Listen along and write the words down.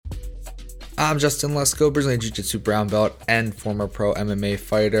I'm Justin Lesko, Brazilian Jiu-Jitsu brown belt and former pro MMA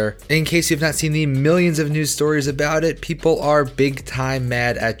fighter. In case you've not seen the millions of news stories about it, people are big time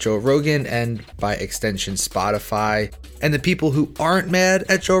mad at Joe Rogan and by extension Spotify. And the people who aren't mad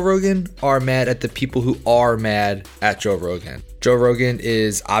at Joe Rogan are mad at the people who are mad at Joe Rogan. Joe Rogan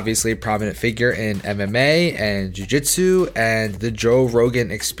is obviously a prominent figure in MMA and Jiu-Jitsu, and the Joe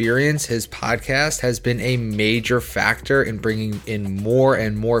Rogan Experience, his podcast, has been a major factor in bringing in more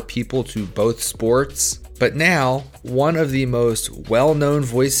and more people to both sports. But now, one of the most well-known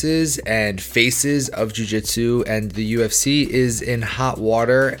voices and faces of Jiu-Jitsu and the UFC is in hot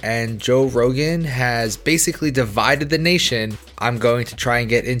water, and Joe Rogan has basically divided the nation. I'm going to try and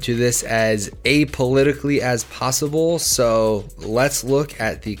get into this as apolitically as possible, so let's look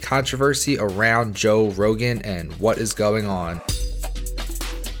at the controversy around Joe Rogan and what is going on.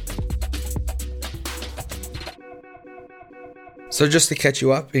 So just to catch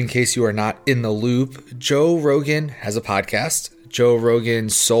you up, in case you are not in the loop, Joe Rogan has a podcast. Joe Rogan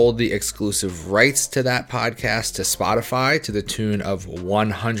sold the exclusive rights to that podcast to Spotify to the tune of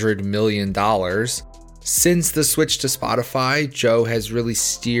 $100 million. Since the switch to Spotify, Joe has really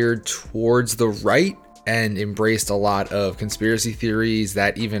steered towards the right and embraced a lot of conspiracy theories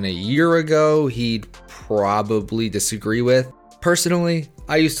that even a year ago he'd probably disagree with. Personally,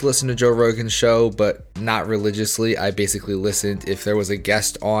 I used to listen to Joe Rogan's show, but not religiously. I basically listened if there was a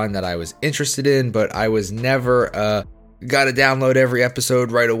guest on that I was interested in, but I was never gotta download every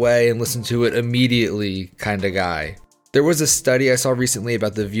episode right away and listen to it immediately kind of guy. There was a study I saw recently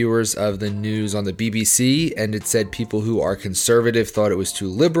about the viewers of the news on the BBC, and it said people who are conservative thought it was too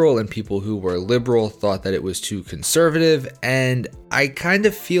liberal, and people who were liberal thought that it was too conservative, and I kind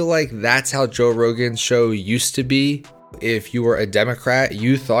of feel like that's how Joe Rogan's show used to be. If you were a Democrat,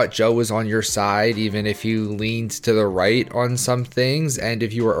 you thought Joe was on your side, even if he leaned to the right on some things. And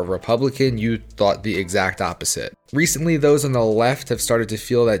if you were a Republican, you thought the exact opposite. Recently, those on the left have started to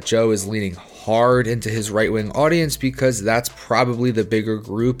feel that Joe is leaning hard into his right-wing audience because that's probably the bigger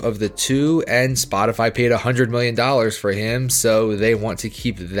group of the two. And Spotify paid $100 million for him, so they want to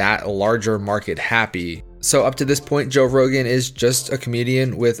keep that larger market happy. So up to this point, Joe Rogan is just a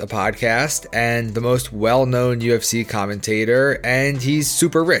comedian with a podcast and the most well-known UFC commentator, and he's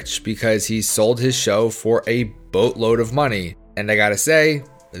super rich because he sold his show for a boatload of money. And I gotta say,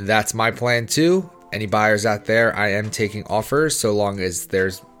 that's my plan too. Any buyers out there, I am taking offers so long as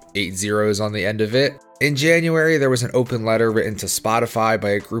there's 8 zeros on the end of it. In January, there was an open letter written to Spotify by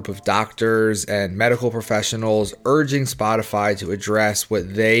a group of doctors and medical professionals urging Spotify to address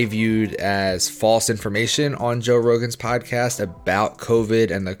what they viewed as false information on Joe Rogan's podcast about COVID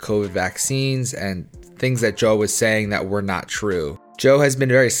and the COVID vaccines and things that Joe was saying that were not true. Joe has been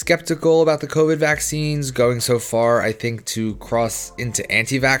very skeptical about the COVID vaccines, going so far, I think, to cross into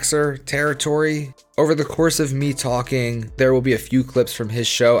anti-vaxxer territory. Over the course of me talking, there will be a few clips from his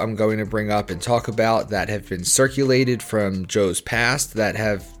show I'm going to bring up and talk about that have been circulated from Joe's past that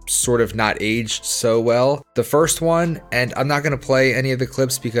have sort of not aged so well. The first one, and I'm not going to play any of the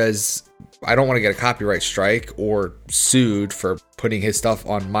clips because I don't want to get a copyright strike or sued for putting his stuff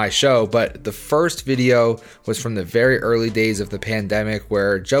on my show, but the first video was from the very early days of the pandemic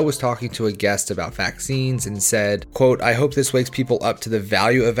where Joe was talking to a guest about vaccines and said, quote, "I hope this wakes people up to the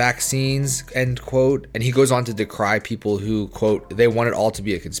value of vaccines," end quote. And he goes on to decry people who, quote, "they want it all to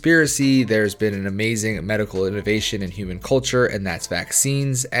be a conspiracy. There's been an amazing medical innovation in human culture, and that's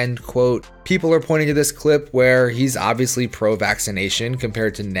vaccines," end quote. People are pointing to this clip where he's obviously pro-vaccination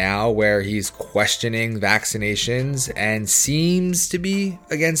compared to now where he's questioning vaccinations and seems to be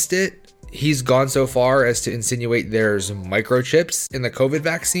against it. He's gone so far as to insinuate there's microchips in the COVID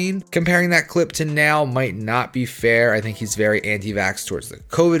vaccine. Comparing that clip to now might not be fair. I think he's very anti-vax towards the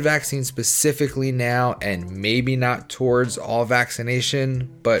COVID vaccine specifically now and maybe not towards all vaccination.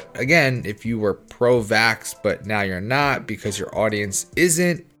 But again, if you were pro-vax but now you're not because your audience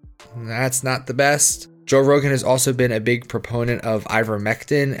isn't, that's not the best. Joe Rogan has also been a big proponent of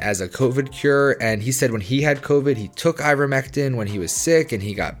ivermectin as a COVID cure, and he said when he had COVID, he took ivermectin when he was sick and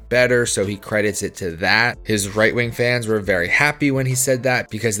he got better, so he credits it to that. His right-wing fans were very happy when he said that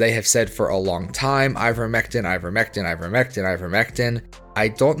because they have said for a long time, ivermectin, ivermectin, ivermectin, ivermectin. I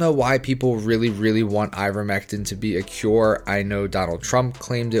don't know why people really want ivermectin to be a cure. I know Donald Trump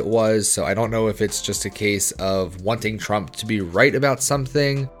claimed it was, so I don't know if it's just a case of wanting Trump to be right about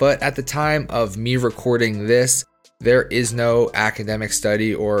something. But at the time of me recording this, there is no academic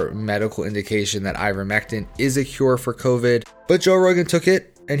study or medical indication that ivermectin is a cure for COVID. But Joe Rogan took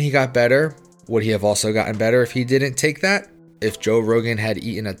it and he got better. Would he have also gotten better if he didn't take that? if Joe Rogan had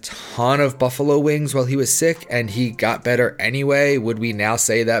eaten a ton of buffalo wings while he was sick and he got better anyway, would we now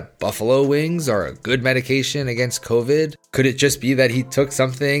say that buffalo wings are a good medication against COVID? Could it just be that he took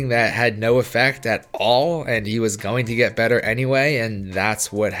something that had no effect at all and he was going to get better anyway, and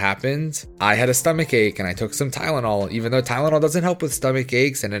that's what happened? I had a stomach ache and I took some Tylenol, even though Tylenol doesn't help with stomach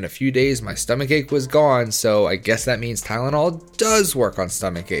aches, and in a few days my stomach ache was gone, so I guess that means Tylenol does work on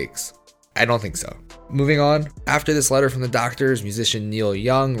stomach aches. I don't think so. Moving on, after this letter from the doctors, musician Neil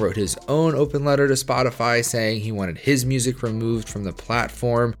Young wrote his own open letter to Spotify saying he wanted his music removed from the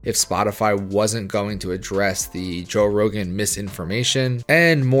platform if Spotify wasn't going to address the Joe Rogan misinformation.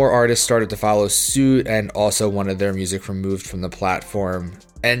 And more artists started to follow suit and also wanted their music removed from the platform.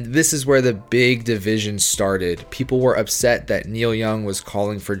 And this is where the big division started. People were upset that Neil Young was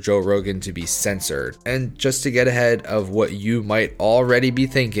calling for Joe Rogan to be censored. And just to get ahead of what you might already be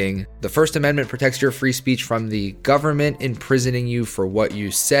thinking, the First Amendment protects your free speech from the government imprisoning you for what you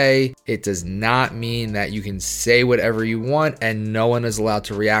say. It does not mean that you can say whatever you want and no one is allowed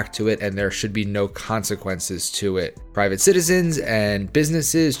to react to it and there should be no consequences to it. Private citizens and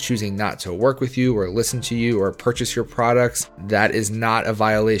businesses choosing not to work with you or listen to you or purchase your products, that is not a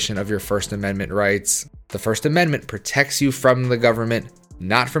violation of your First Amendment rights. The First Amendment protects you from the government,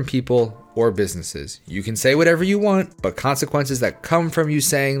 not from people or businesses. You can say whatever you want, but consequences that come from you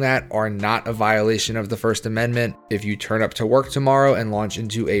saying that are not a violation of the First Amendment. If you turn up to work tomorrow and launch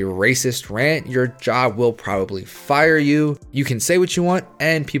into a racist rant, your job will probably fire you. You can say what you want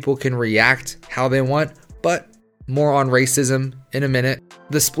and people can react how they want, but more on racism in a minute.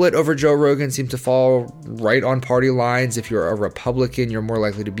 The split over Joe Rogan seemed to fall right on party lines. If you're a Republican, you're more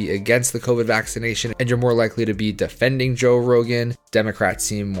likely to be against the COVID vaccination and you're more likely to be defending Joe Rogan. Democrats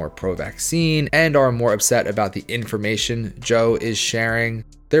seem more pro-vaccine and are more upset about the information Joe is sharing.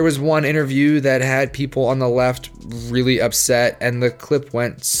 There was one interview that had people on the left really upset, and the clip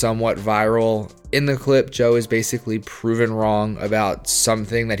went somewhat viral. In the clip, Joe is basically proven wrong about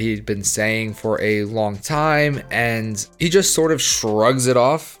something that he'd been saying for a long time, and he just sort of shrugs it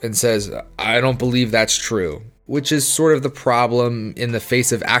off and says, "I don't believe that's true." Which is sort of the problem. In the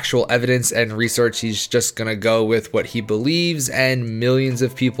face of actual evidence and research, he's just gonna go with what he believes, and millions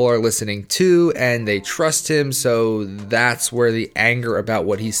of people are listening too, and they trust him, so that's where the anger about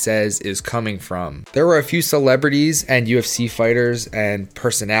what he says is coming from. There were a few celebrities and UFC fighters and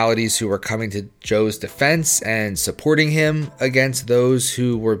personalities who were coming to Joe's defense and supporting him against those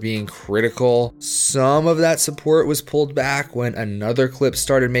who were being critical. Some of that support was pulled back when another clip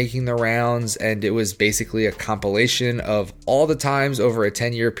started making the rounds, and it was basically a compilation of all the times over a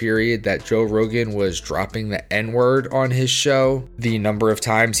 10-year period that Joe Rogan was dropping the N-word on his show. The number of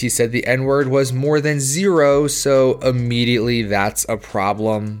times he said the N-word was more than 0, so immediately that's a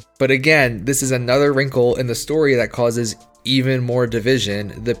problem. But again, this is another wrinkle in the story that causes even more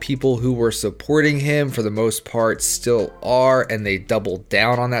division. The people who were supporting him for the most part still are, and they double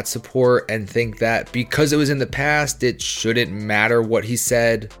down on that support and think that because it was in the past, it shouldn't matter what he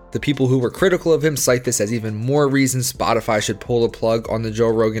said. The people who were critical of him cite this as even more reason Spotify should pull the plug on the Joe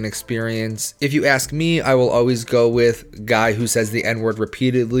Rogan experience. If you ask me, I will always go with guy who says the N-word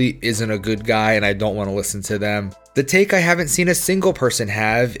repeatedly isn't a good guy and I don't want to listen to them. The take I haven't seen a single person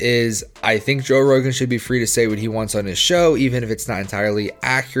have is, I think Joe Rogan should be free to say what he wants on his show, even if it's not entirely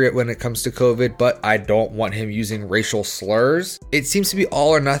accurate when it comes to COVID, but I don't want him using racial slurs. It seems to be all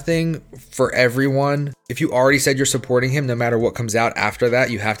or nothing for everyone. If you already said you're supporting him, no matter what comes out after that,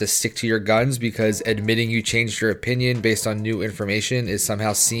 you have to stick to your guns, because admitting you changed your opinion based on new information is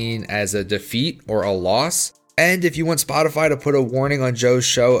somehow seen as a defeat or a loss. And if you want Spotify to put a warning on Joe's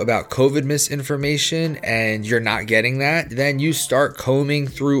show about COVID misinformation and you're not getting that, then you start combing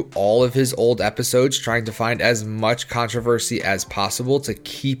through all of his old episodes, trying to find as much controversy as possible to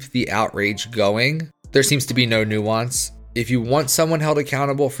keep the outrage going. There seems to be no nuance. If you want someone held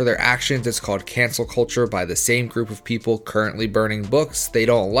accountable for their actions, it's called cancel culture by the same group of people currently burning books they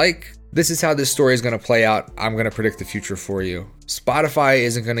don't like. This is how this story is going to play out. I'm going to predict the future for you. Spotify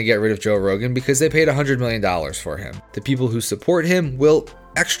isn't going to get rid of Joe Rogan because they paid $100 million for him. The people who support him will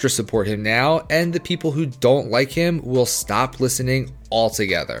extra support him now, and the people who don't like him will stop listening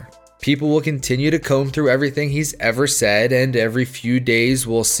altogether. People will continue to comb through everything he's ever said, and every few days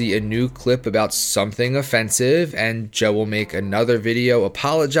we'll see a new clip about something offensive, and Joe will make another video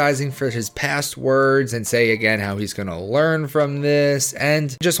apologizing for his past words and say again how he's going to learn from this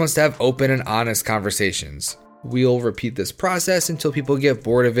and just wants to have open and honest conversations. We'll repeat this process until people get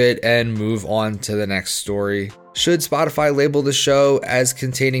bored of it and move on to the next story. Should Spotify label the show as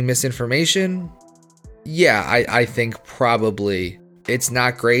containing misinformation? Yeah, I think probably. It's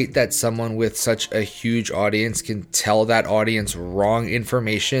not great that someone with such a huge audience can tell that audience wrong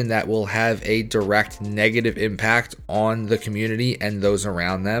information that will have a direct negative impact on the community and those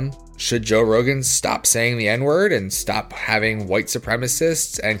around them. Should Joe Rogan stop saying the N-word and stop having white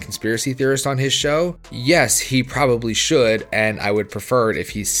supremacists and conspiracy theorists on his show? Yes, he probably should, and I would prefer it if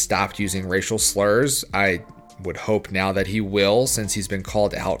he stopped using racial slurs. I would hope now that he will, since he's been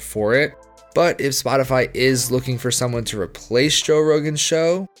called out for it. But if Spotify is looking for someone to replace Joe Rogan's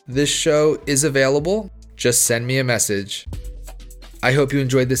show, this show is available. Just send me a message. I hope you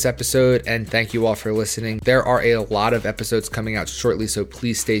enjoyed this episode, and thank you all for listening. There are a lot of episodes coming out shortly, so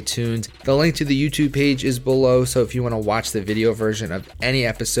please stay tuned. The link to the YouTube page is below, so if you want to watch the video version of any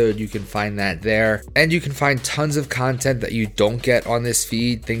episode, you can find that there. And you can find tons of content that you don't get on this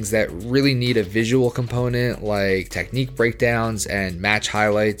feed, things that really need a visual component, like technique breakdowns and match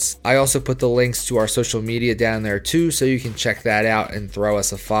highlights. I also put the links to our social media down there too, so you can check that out and throw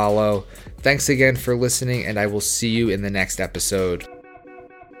us a follow. Thanks again for listening, and I will see you in the next episode.